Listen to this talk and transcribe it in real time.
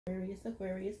Aquarius,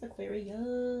 Aquarius,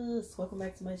 Aquarius. Welcome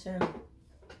back to my channel.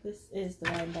 This is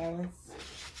Divine Balance.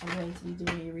 I'm going to be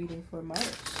doing a reading for March.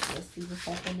 Let's see what's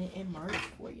happening in March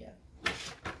for you.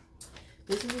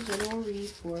 This is a general read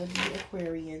for the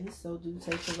Aquarians, so do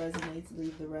take what resonates,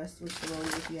 leave the rest with the roll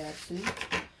if you have to.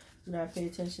 Do not pay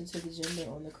attention to the gender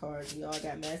on the cards. We all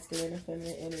got masculine and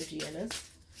feminine energy in us.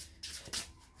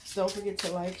 Don't forget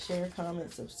to like, share,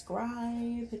 comment,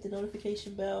 subscribe. Hit the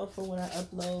notification bell for when I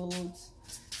upload.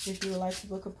 If you would like to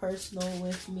book a personal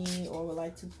with me or would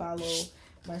like to follow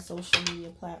my social media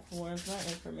platforms, my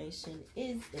information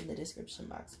is in the description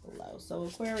box below. So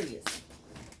Aquarius,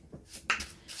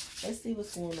 let's see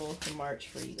what's going on for March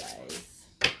for you guys.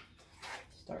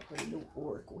 Start with a new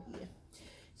oracle here.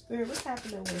 Spirit, what's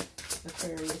happening with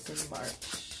Aquarius in March?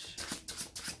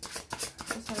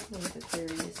 What's happening with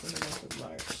Aquarius in the month of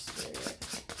March, Spirit?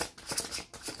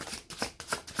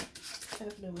 What's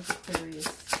happening with Aquarius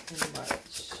in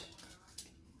March?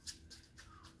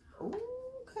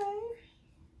 Okay.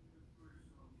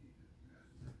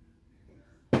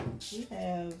 We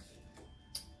have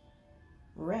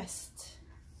rest,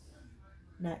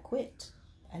 not quit.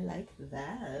 I like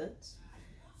that.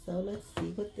 So let's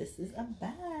see what this is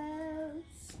about.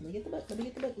 Let me get the book. Let me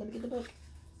get the book. Let me get the book.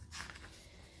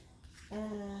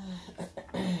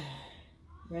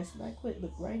 Rest, not quit.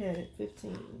 Look right at it.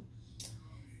 15.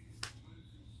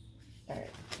 All right.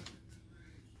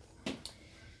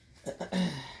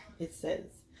 It says,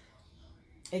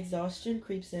 exhaustion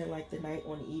creeps in like the night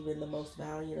on even the most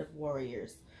valiant of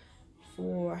warriors.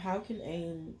 For how can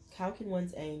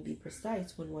one's aim be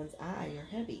precise when one's eyes are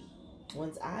heavy?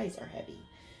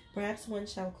 Perhaps one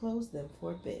shall close them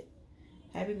for a bit.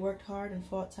 Having worked hard and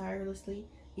fought tirelessly,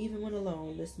 even when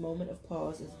alone, this moment of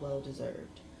pause is well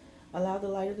deserved. Allow the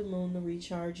light of the moon to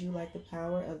recharge you like the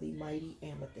power of the mighty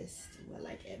amethyst. Ooh, I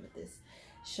like amethyst.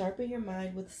 Sharpen your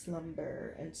mind with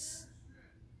slumber and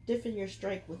stiffen your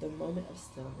strike with a moment of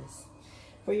stillness.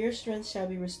 For your strength shall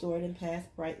be restored and path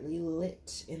brightly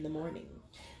lit in the morning.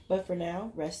 But for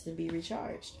now, rest and be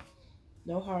recharged.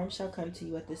 No harm shall come to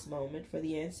you at this moment, for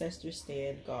the ancestors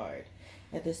stand guard.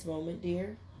 At this moment,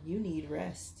 dear, you need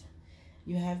rest.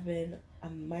 You have been a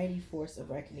mighty force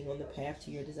of reckoning on the path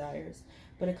to your desires,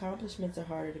 but accomplishments are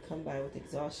harder to come by with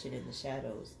exhaustion in the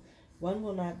shadows. One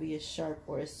will not be as sharp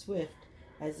or as swift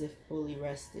as if fully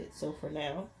rested. So for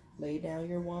now, lay down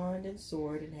your wand and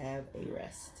sword and have a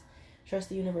rest. Trust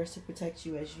the universe to protect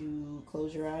you as you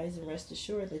close your eyes, and rest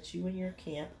assured that you and your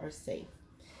camp are safe.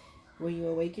 When you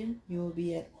awaken, you will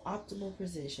be at optimal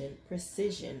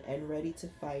precision and ready to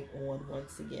fight on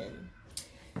once again.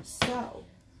 So,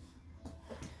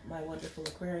 my wonderful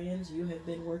Aquarians, you have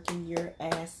been working your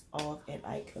ass off and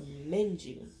I commend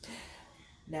you.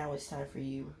 Now it's time for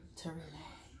you to relax.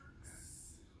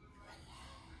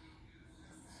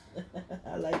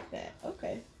 I like that.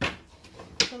 Okay.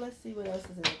 So let's see what else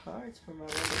is in the cards for my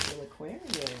wonderful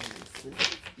Aquarians. This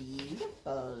is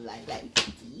beautiful. I like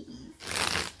these.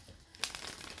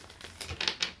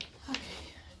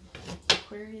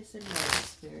 Aquarius in March,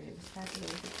 Spirit. What's happening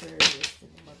with Aquarius in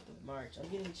the month of March? I'm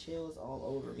getting chills all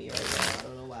over me right now. I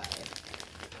don't know why.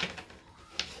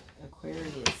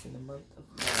 Aquarius in the month of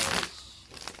March.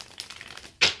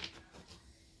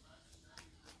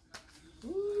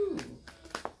 Ooh.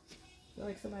 I feel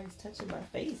like somebody's touching my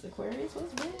face. Aquarius,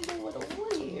 what's really going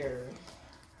on here?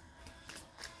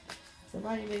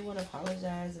 Somebody may want to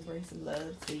apologize and bring some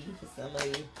love to you for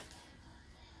somebody.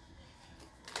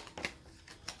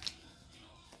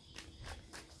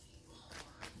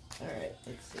 Alright,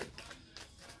 let's see.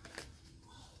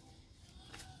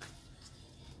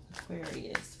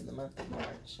 Aquarius for the month of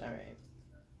March. Alright.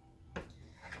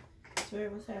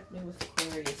 Spirit, what's happening with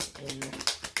Aquarius in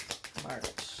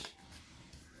March?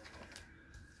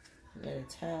 We got a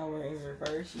tower in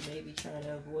reverse. You may be trying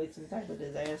to avoid some type of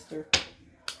disaster.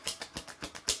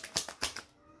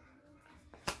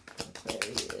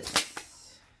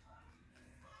 Aquarius.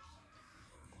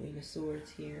 Queen of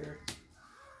Swords here.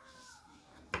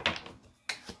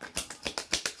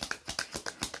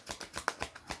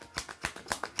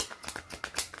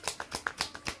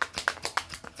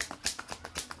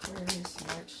 Aquarius,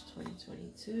 March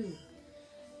 2022.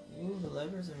 Ooh, the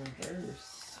Lovers in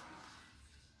reverse.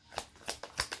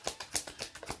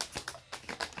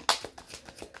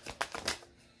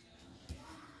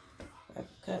 Five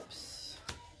of Cups.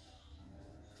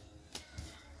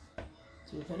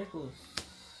 Two of Pentacles.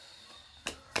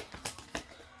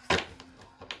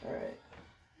 Alright.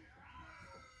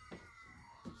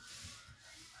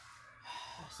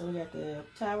 So we got the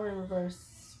Tower in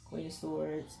reverse, Queen of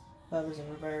Swords, Lovers in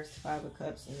reverse, Five of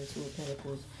Cups, and the Two of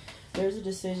Pentacles. There's a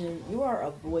decision. You are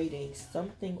avoiding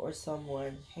something or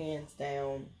someone, hands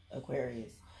down,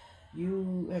 Aquarius.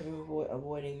 You have been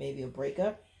avoiding maybe a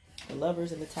breakup. The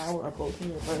Lovers and the Tower are both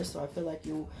in reverse, so I feel like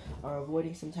you are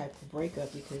avoiding some type of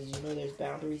breakup because you know there's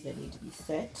boundaries that need to be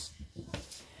set.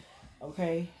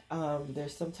 Okay?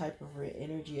 There's some type of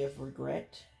energy of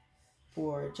regret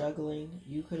for juggling.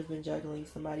 You could have been juggling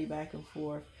somebody back and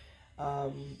forth.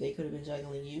 They could have been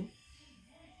juggling you.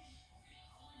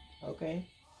 Okay?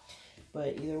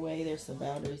 But either way, there's some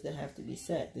boundaries that have to be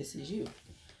set. This is you.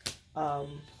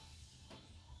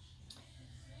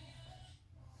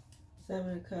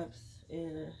 Seven of Cups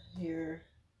in here.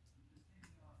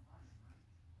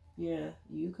 Yeah,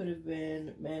 you could have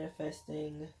been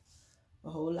manifesting a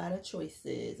whole lot of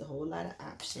choices, a whole lot of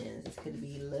options. This could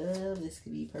be love, this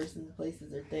could be persons,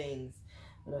 places, or things.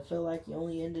 But I feel like you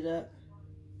only ended up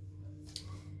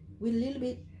with a little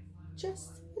bit,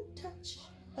 just a touch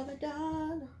of a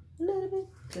dollar. A little bit.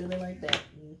 Could have been like that.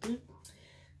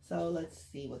 So let's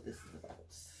see what this is about.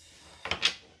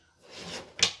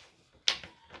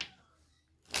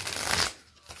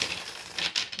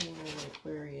 Oh,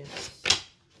 Aquarius.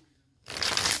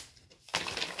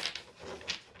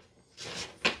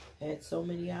 Had so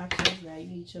many options, now you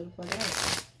need to chill the fuck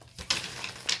out.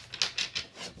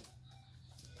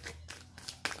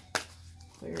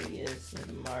 Aquarius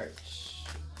in March.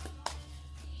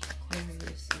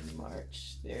 Aquarius in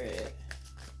March. There it.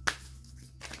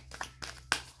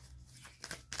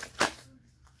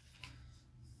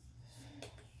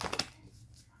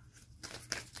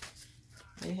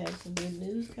 They have some good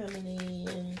news coming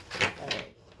in.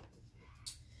 Alright.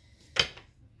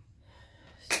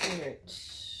 Spirit,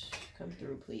 come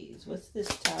through, please. What's this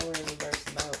Tower in reverse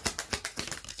about?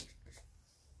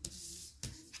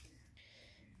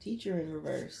 Teacher in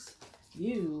reverse.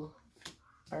 You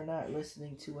are not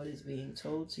listening to what is being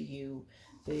told to you.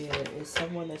 There is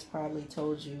someone that's probably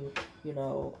told you, you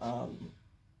know,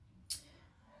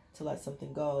 to let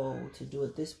something go, to do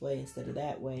it this way instead of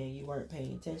that way, and you weren't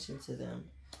paying attention to them.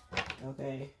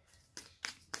 Okay?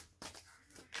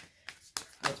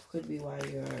 That could be why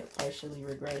you're partially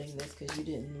regretting this, because you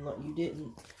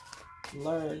didn't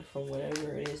learn from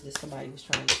whatever it is that somebody was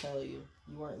trying to tell you.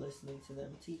 You weren't listening to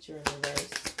them. Teacher in reverse.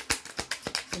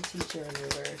 The teacher in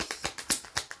reverse.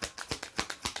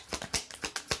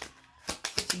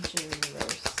 The teacher in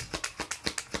reverse.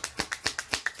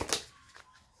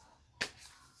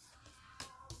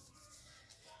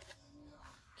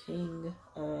 King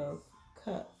of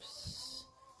Cups.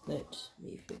 Let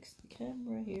me fix the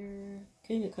camera here.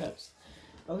 King of Cups.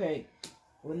 Okay,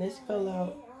 when this fell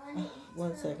out,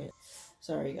 1 second.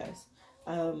 Sorry, guys.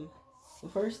 The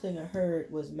first thing I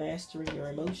heard was mastering your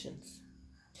emotions.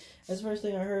 That's the first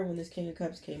thing I heard when this King of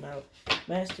Cups came out.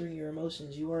 Mastering your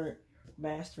emotions. You weren't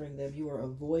mastering them. You were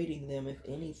avoiding them, if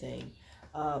anything.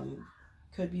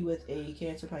 Could be with a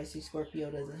Cancer, Pisces, Scorpio.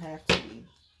 Doesn't have to be.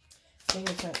 King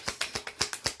of Cups.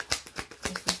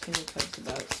 What's this King of Cups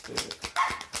about, Spirit?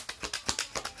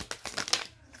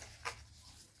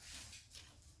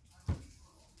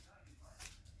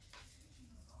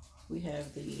 We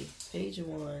have the Page of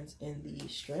Wands and the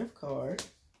Strength card.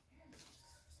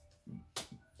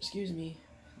 Excuse me.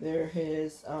 There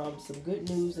is some good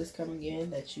news that's coming in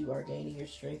that you are gaining your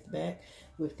strength back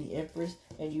with the Empress,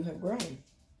 and you have grown.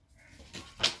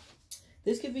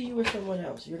 This could be you or someone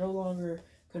else. You're no longer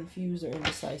confused or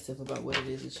indecisive about what it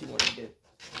is that you want to do.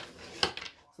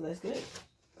 So that's good.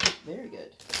 Very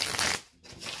good.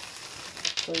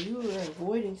 So you were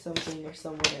avoiding something or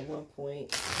someone at one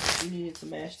point. You needed to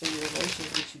master your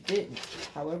emotions, which you didn't.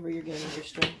 However, you're getting your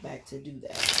strength back to do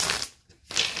that.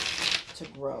 To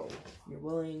grow. You're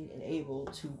willing and able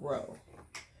to grow.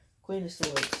 Queen of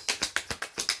Swords.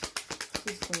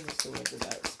 What is Queen of Swords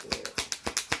about, Spirit?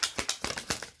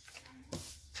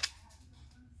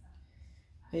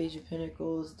 Page of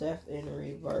Pentacles, Death in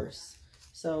reverse.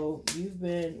 So you've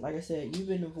been, like I said, you've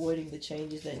been avoiding the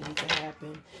changes that need to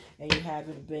happen, and you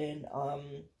haven't been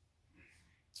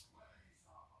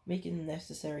making the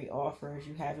necessary offers.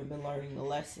 You haven't been learning the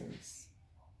lessons.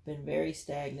 Been very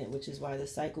stagnant, which is why the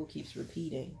cycle keeps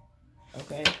repeating.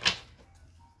 Okay?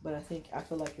 But I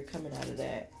feel like you're coming out of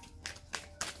that.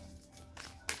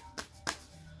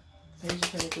 Page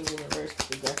of Pentacles in reverse,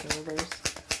 the Death in reverse.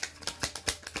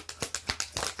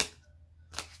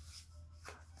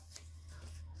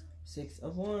 Six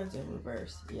of Wands in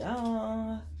reverse.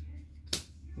 Yeah.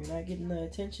 You're not getting the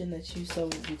attention that you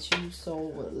so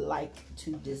would like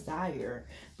to desire.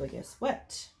 But guess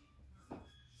what?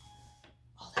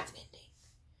 All that's ending.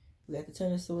 We got the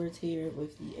Ten of Swords here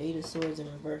with the Eight of Swords in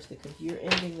reverse. You're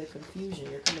ending the confusion.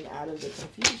 You're coming out of the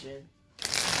confusion.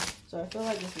 So I feel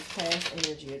like this is past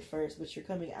energy at first, but you're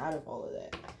coming out of all of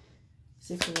that.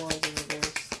 6 of Wands in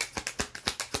reverse.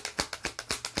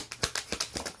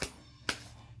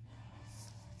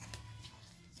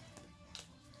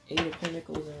 Eight of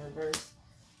Pentacles in reverse.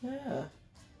 Yeah.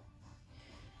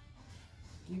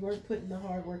 You weren't putting the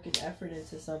hard work and effort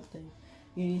into something.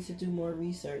 You need to do more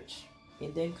research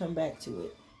and then come back to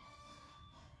it.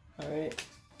 Alright?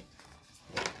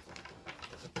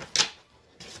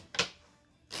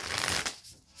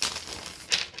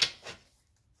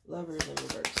 Lovers in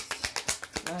reverse.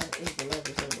 Why is the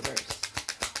Lovers in reverse?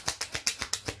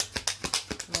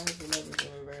 Why is the Lovers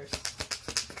in reverse?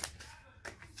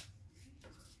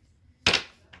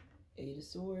 Eight of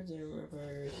Swords in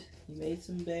reverse. You made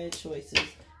some bad choices,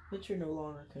 but you're no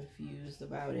longer confused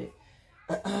about it.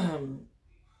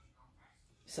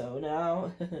 So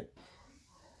now,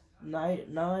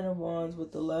 Nine of Wands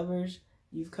with the Lovers.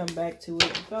 You've come back to it.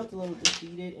 You felt a little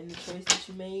defeated in the choice that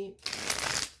you made.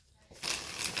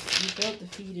 You felt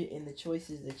defeated in the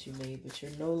choices that you made, but you're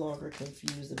no longer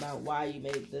confused about why you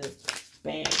made the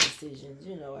bad decisions.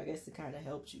 You know, I guess it kind of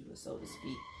helped you, so to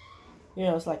speak. You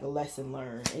know, it's like a lesson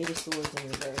learned. Eight of Swords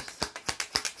in reverse.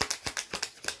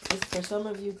 This, for some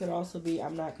of you, could also be,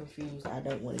 I'm not confused. I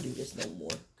don't want to do this no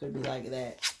more. Could be like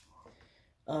that.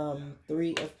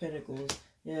 Three of Pentacles.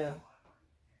 Yeah.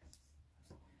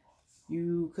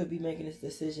 You could be making this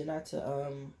decision not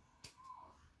to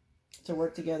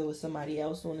work together with somebody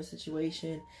else on a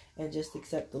situation and just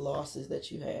accept the losses that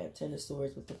you had. 10 of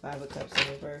Swords with the 5 of Cups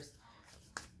in reverse.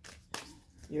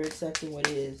 You're accepting what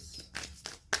is.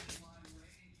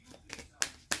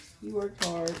 You worked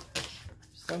hard.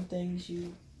 Some things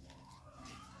you're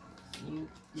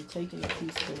taking it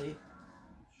peacefully.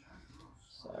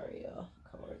 Sorry, y'all.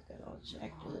 Cards got all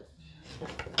jacked up.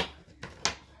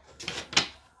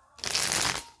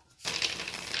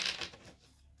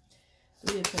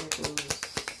 Three of Pentacles.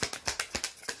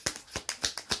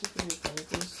 Three of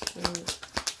Pentacles.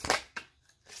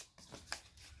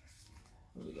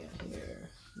 What we got here?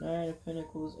 9 of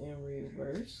Pentacles in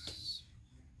reverse.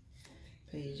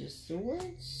 Page of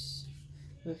Swords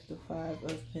with the 5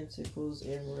 of Pentacles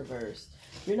in reverse.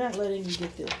 You're not letting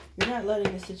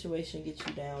the situation get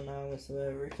you down now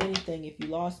whatsoever. If anything, if you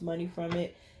lost money from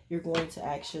it, you're going to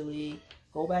actually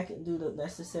go back and do the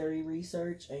necessary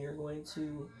research, and you're going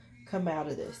to come out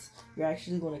of this. You're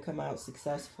actually going to come out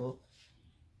successful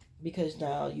because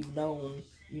now you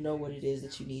know what it is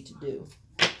that you need to do.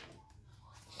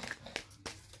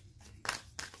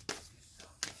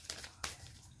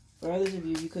 For others of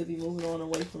you, you could be moving on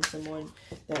away from someone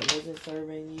that wasn't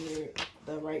serving you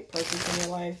the right purpose in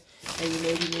your life, and you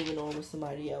may be moving on with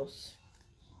somebody else.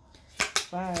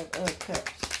 5 of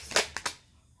Cups.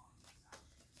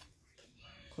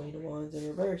 Queen of Wands in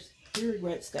reverse. You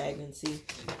regret stagnancy.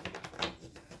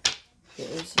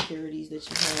 The insecurities that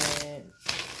you had.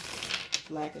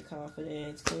 Lack of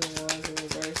confidence. Queen of Wands in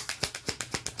reverse.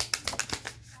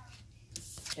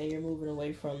 And you're moving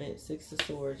away from it. 6 of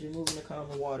Swords. You're moving to calm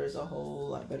the waters a whole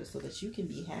lot better so that you can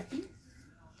be happy.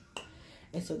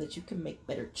 And so that you can make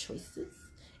better choices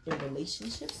in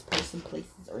relationships, person,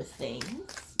 places, or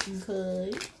things.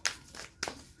 Okay.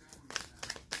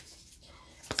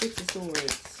 6 of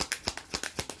Swords.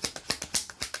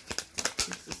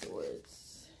 6 of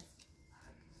Swords.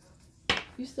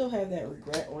 You still have that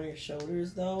regret on your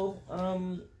shoulders though,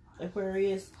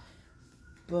 Aquarius.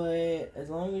 But as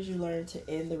long as you learn to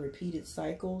end the repeated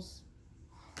cycles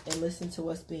and listen to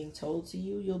what's being told to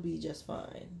you, you'll be just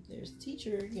fine. There's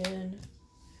teacher again.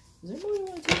 Is there more than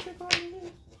one teacher card in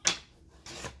here?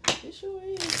 It sure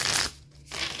is.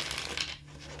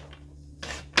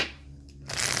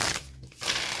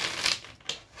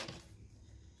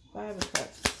 Five of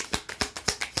Cups.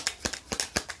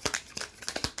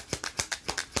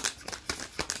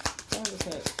 Five of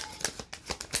Cups.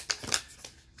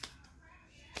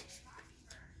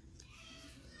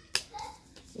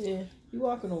 Yeah, you're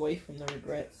walking away from the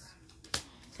regrets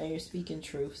and you're speaking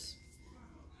truths.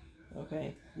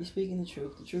 Okay, you're speaking the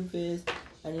truth. The truth is,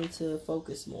 I need to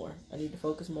focus more. I need to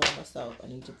focus more on myself. I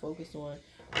need to focus on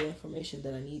the information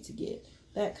that I need to get.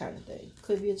 That kind of thing.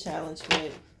 Could be a challenge, but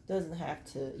it doesn't have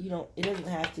to. It doesn't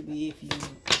have to be if you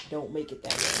don't make it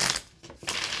that way.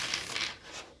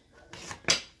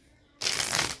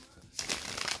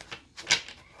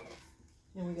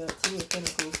 And we got 2 of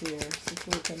Pentacles here. 6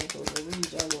 of Pentacles. They're really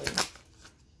juggling.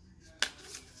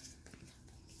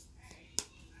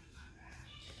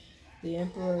 The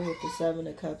Emperor with the 7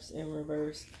 of Cups in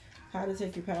reverse. How to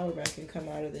take your power back and come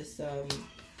out of this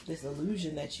this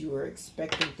illusion that you were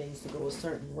expecting things to go a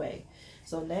certain way.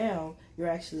 So now you're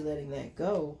actually letting that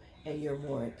go and you're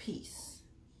more at peace.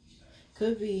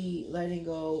 Could be letting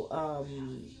go.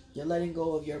 You're letting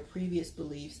go of your previous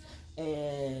beliefs,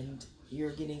 and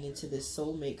you're getting into this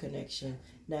soulmate connection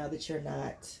now that you're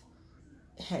not.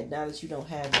 Now that you don't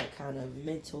have that kind of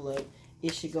mental of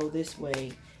it should go this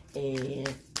way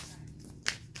and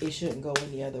it shouldn't go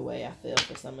any other way. I feel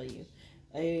for some of you.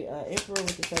 Emperor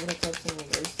with the 7 of Cups in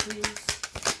reverse, please.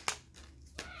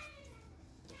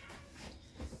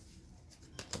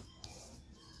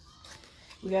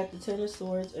 We got the 10 of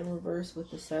Swords in reverse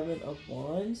with the 7 of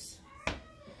Wands.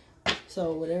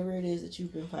 So whatever it is that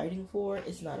you've been fighting for,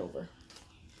 it's not over.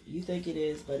 You think it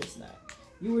is, but it's not.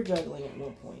 You were juggling at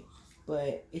one point,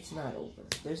 but it's not over.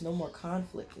 There's no more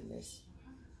conflict in this.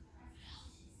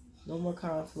 No more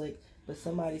conflict, but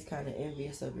somebody's kind of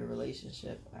envious of your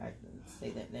relationship. I can say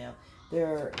that now.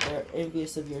 They're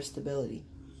envious of your stability.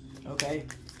 Okay?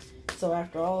 So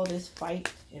after all this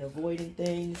fight and avoiding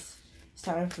things, it's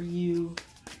time for you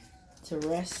to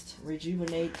rest,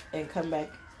 rejuvenate, and come back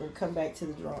to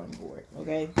the drawing board.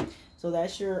 Okay? So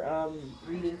that's your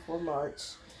reading for March.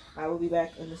 I will be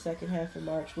back in the second half of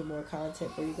March with more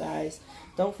content for you guys.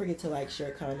 Don't forget to like,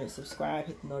 share, comment, subscribe,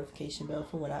 hit the notification bell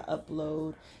for when I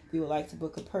upload. If you would like to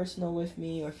book a personal with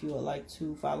me, or if you would like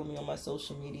to follow me on my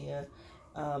social media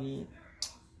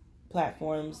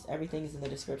platforms, everything is in the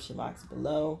description box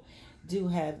below. Do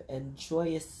have a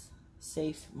joyous,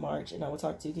 safe March, and I will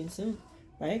talk to you again soon.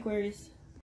 Bye, Aquarius.